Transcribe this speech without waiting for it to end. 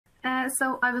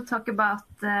So I will talk about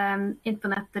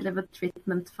internet-delivered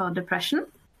treatment for depression.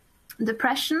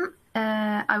 Depression,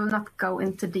 I will not go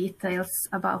into details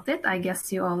about it. I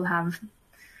guess you all have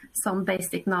some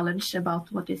basic knowledge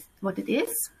about what it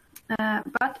is.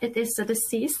 But it is a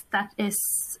disease that is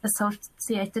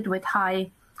associated with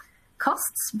high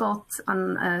costs, both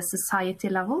on a society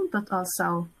level, but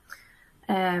also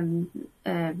it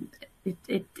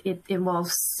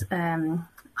involves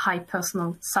high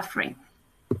personal suffering.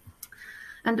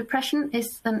 And depression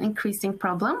is an increasing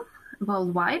problem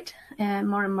worldwide.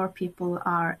 More and more people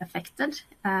are affected,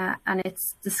 and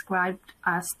it's described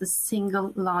as the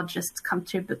single largest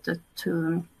contributor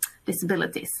to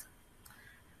disabilities.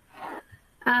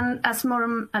 And as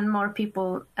more and more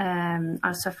people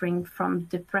are suffering from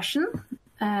depression,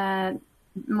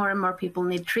 more and more people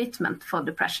need treatment for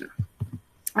depression.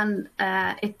 And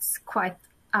it's quite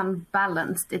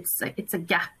unbalanced. It's a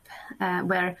gap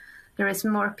where there is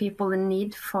more people in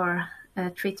need for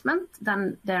treatment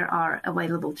than there are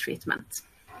available treatment.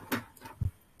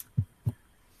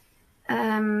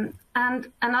 And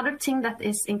another thing that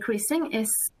is increasing is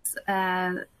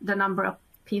the number of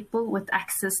people with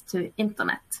access to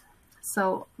internet.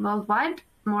 So worldwide,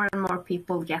 more and more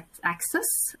people get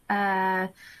access.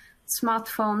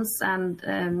 Smartphones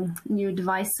and new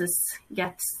devices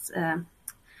get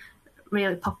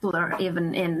really popular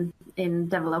even in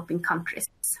developing countries.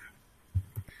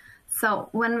 So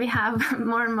when we have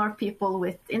more and more people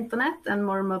with internet and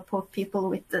more people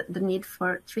with the need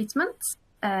for treatment,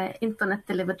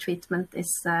 internet-delivered treatment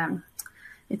is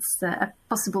it's a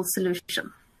possible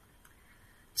solution.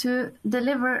 To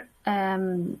deliver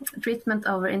treatment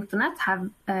over internet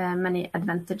have many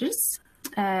advantages.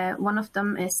 One of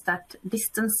them is that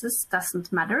distances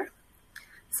doesn't matter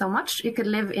so much. You could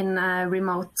live in a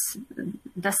remote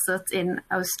desert in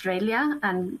Australia,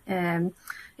 and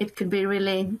it could be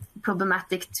really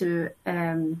problematic to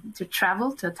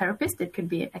travel to a therapist. It could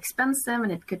be expensive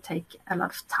and it could take a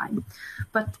lot of time.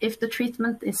 But if the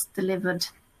treatment is delivered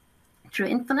through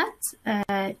internet,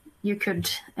 you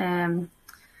could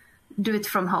do it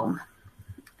from home.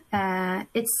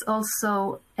 It's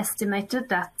also estimated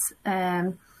that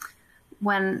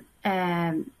when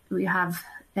we have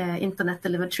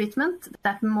internet-delivered treatment,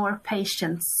 that more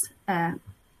patients,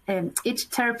 each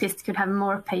therapist could have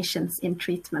more patients in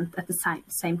treatment at the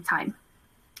same time.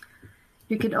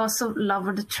 You could also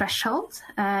lower the threshold.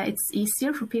 It's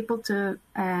easier for people to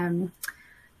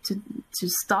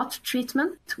start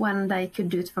treatment when they could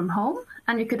do it from home.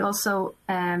 And you could also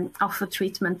offer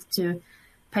treatment to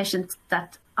patients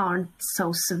that aren't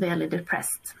so severely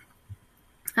depressed.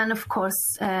 And of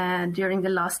course, during the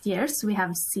last years, we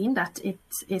have seen that it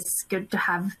is good to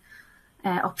have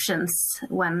options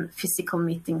when physical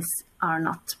meetings are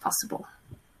not possible.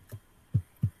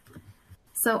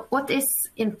 So what is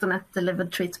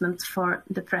internet-delivered treatment for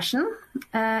depression?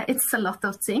 It's a lot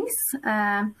of things.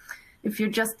 If you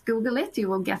just Google it, you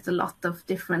will get a lot of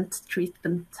different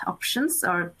treatment options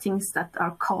or things that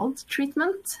are called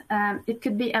treatment. It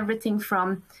could be everything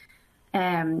from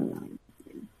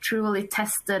truly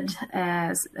tested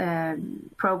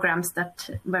programs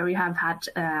where you have had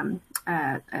a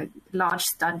large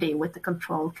study with a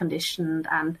control condition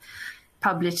and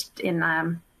published in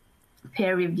a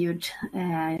peer-reviewed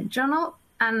journal.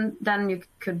 And then you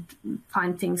could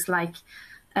find things like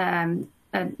that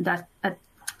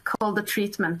called the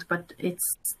treatment, but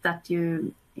it's that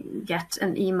you get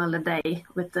an email a day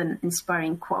with an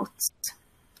inspiring quote.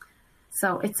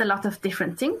 So it's a lot of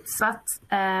different things, but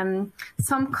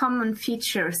some common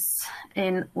features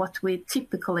in what we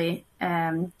typically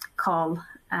call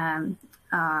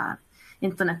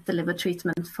internet-delivered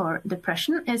treatment for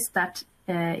depression is that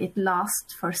it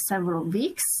lasts for several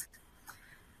weeks,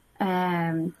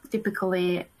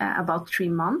 typically about 3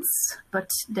 months, but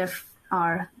there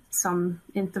are some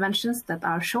interventions that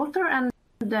are shorter and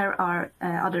there are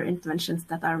other interventions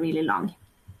that are really long.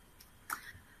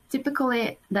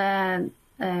 Typically, the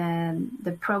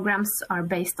programs are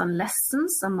based on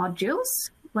lessons or modules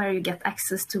where you get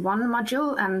access to one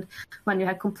module, and when you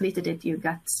have completed it, you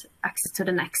get access to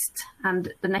the next.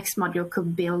 And the next module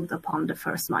could build upon the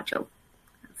first module,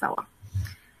 and so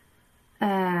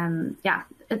on.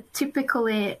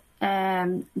 Typically,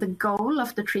 the goal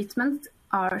of the treatment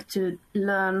are to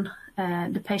learn,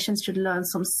 the patients should learn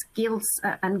some skills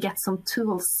and get some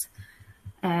tools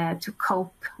to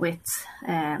cope with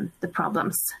the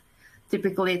problems.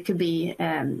 Typically, it could be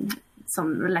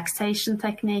some relaxation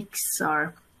techniques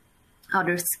or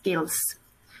other skills.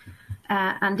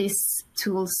 And these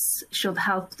tools should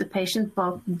help the patient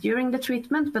both during the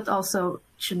treatment, but also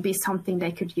should be something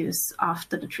they could use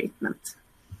after the treatment.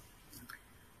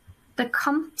 The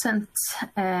content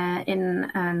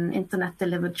in an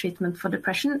internet-delivered treatment for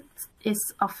depression is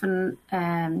often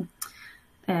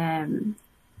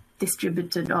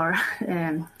distributed, or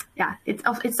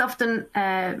it's often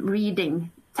reading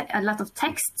a lot of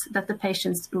text that the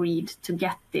patients read to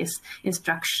get these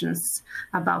instructions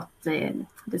about the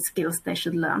skills they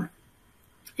should learn.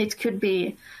 It could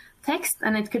be text,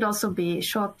 and it could also be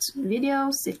short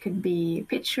videos, it could be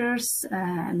pictures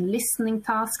and listening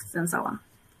tasks and so on.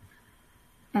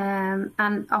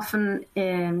 And often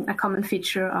a common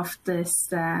feature of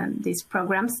these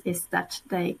programs is that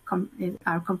they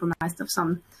are comprised of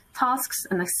some tasks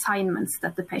and assignments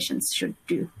that the patients should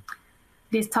do.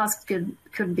 These tasks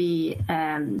could be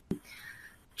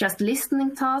just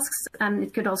listening tasks, and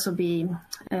it could also be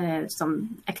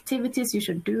some activities you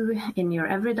should do in your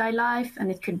everyday life, and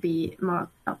it could be more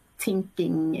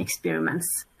thinking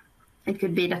experiments. It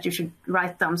could be that you should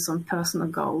write down some personal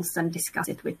goals and discuss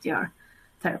it with your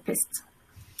therapist.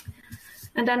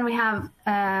 And then we have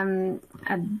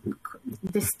a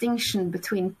distinction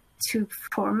between two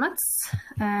formats.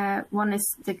 One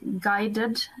is the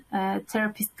guided,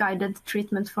 therapist-guided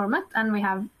treatment format, and we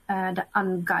have the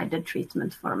unguided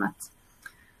treatment format.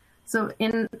 So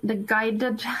in the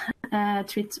guided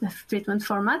treatment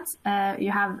format, you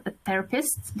have a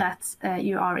therapist that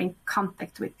you are in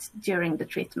contact with during the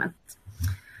treatment.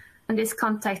 And this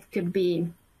contact could be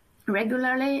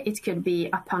regularly, it could be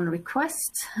upon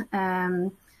request,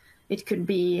 it could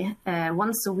be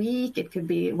once a week, it could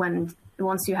be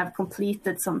once you have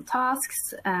completed some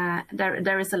tasks.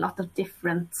 There is a lot of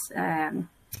different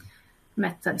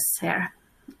methods here.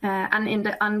 And in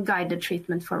the unguided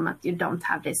treatment format, you don't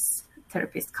have this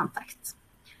therapist contact.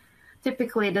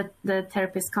 Typically, the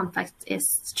therapist contact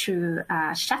is through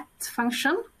a chat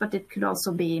function, but it could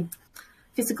also be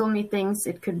physical meetings,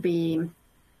 it could be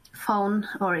phone,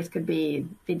 or it could be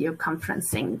video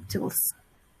conferencing tools.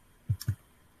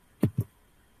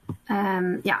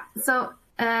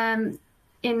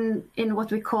 In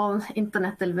what we call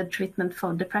internet-delivered treatment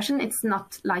for depression, it's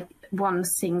not like one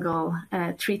single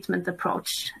treatment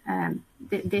approach.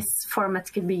 This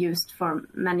format could be used for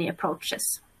many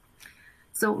approaches.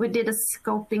 So we did a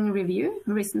scoping review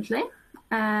recently,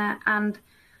 and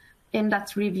in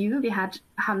that review we had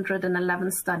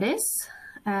 111 studies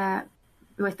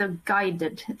with a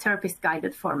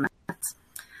therapist-guided format.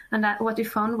 And what we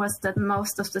found was that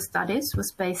most of the studies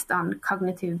was based on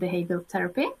cognitive behavioral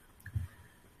therapy,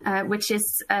 which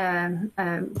is kind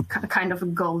of a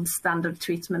gold standard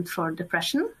treatment for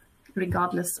depression,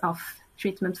 regardless of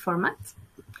treatment format.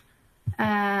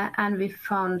 And we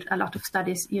found a lot of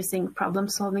studies using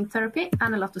problem-solving therapy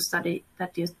and a lot of studies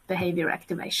that used behavior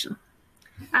activation.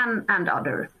 And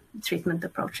other treatment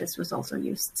approaches was also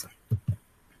used.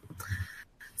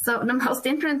 So the most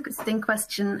interesting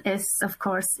question is, of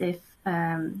course, if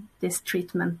this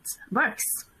treatment works.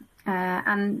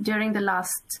 And during the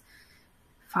last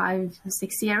 5-6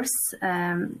 years,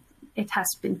 it has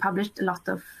been published a lot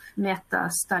of meta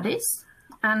studies,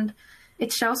 and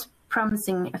it shows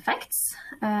promising effects.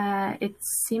 It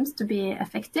seems to be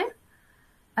effective,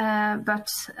 but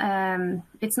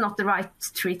it's not the right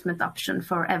treatment option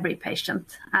for every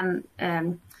patient. And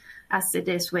as it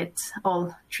is with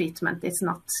all treatment, it's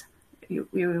not,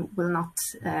 you will not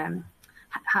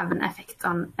have an effect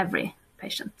on every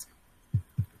patient.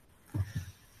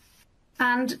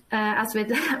 And as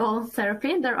with all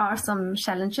therapy, there are some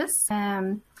challenges.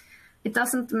 It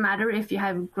doesn't matter if you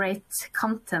have great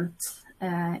content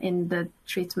in the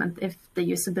treatment if the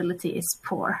usability is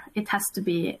poor. It has to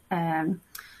be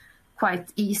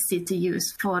quite easy to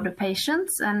use for the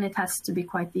patients, and it has to be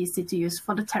quite easy to use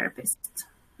for the therapist.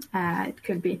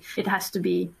 It has to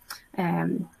be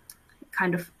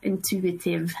kind of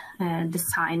intuitive,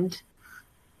 designed.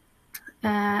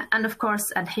 And of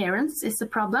course, adherence is a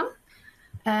problem.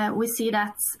 We see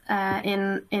that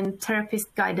in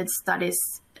therapist-guided studies,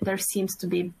 there seems to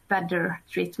be better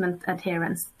treatment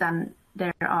adherence than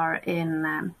there are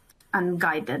in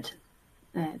unguided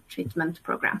treatment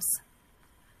programs.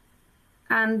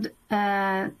 And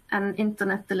an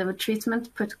internet-delivered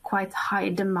treatment put quite high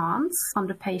demands on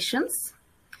the patients.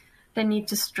 They need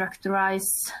to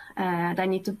structurize, they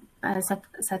need to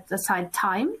set aside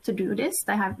time to do this.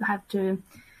 They have to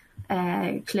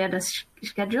clear the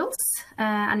schedules.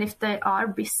 And if they are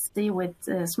busy with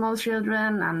small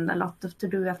children and a lot of to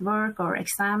do at work or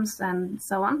exams and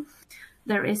so on,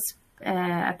 there is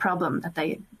a problem that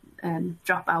they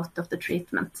drop out of the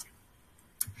treatment.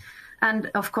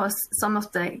 And of course, some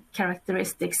of the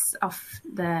characteristics of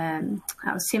the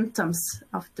symptoms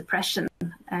of depression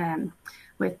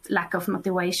with lack of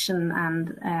motivation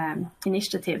and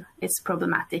initiative is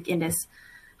problematic in this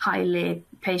highly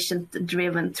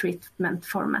patient-driven treatment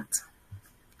format.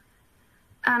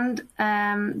 And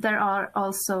there are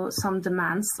also some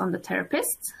demands on the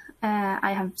therapists.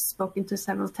 I have spoken to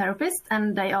several therapists,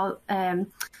 and they all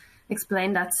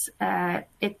explain that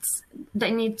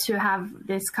they need to have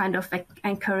this kind of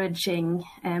encouraging,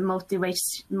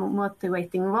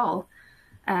 motivating role.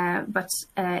 But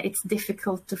it's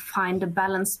difficult to find a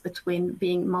balance between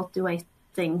being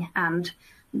motivating and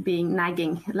being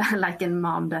nagging, like a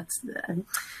mom that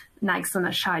nags on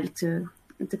a child to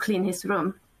clean his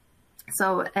room.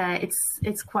 So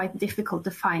it's quite difficult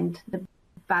to find the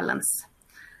balance.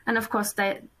 And of course,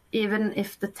 even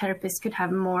if the therapist could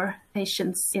have more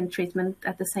patients in treatment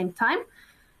at the same time,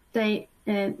 they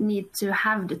need to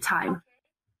have the time.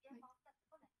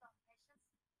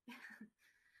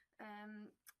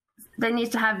 They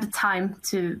need to have the time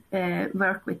to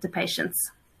work with the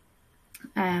patients.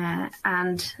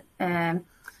 And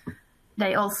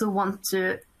they also want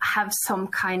to have some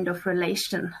kind of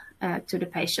relation to the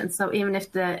patient. So even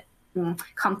if the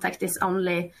contact is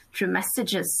only through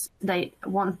messages, they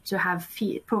want to have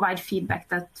provide feedback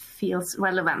that feels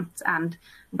relevant and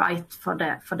right for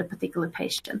the particular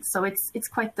patient. So it's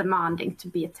quite demanding to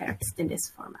be a therapist in this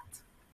format.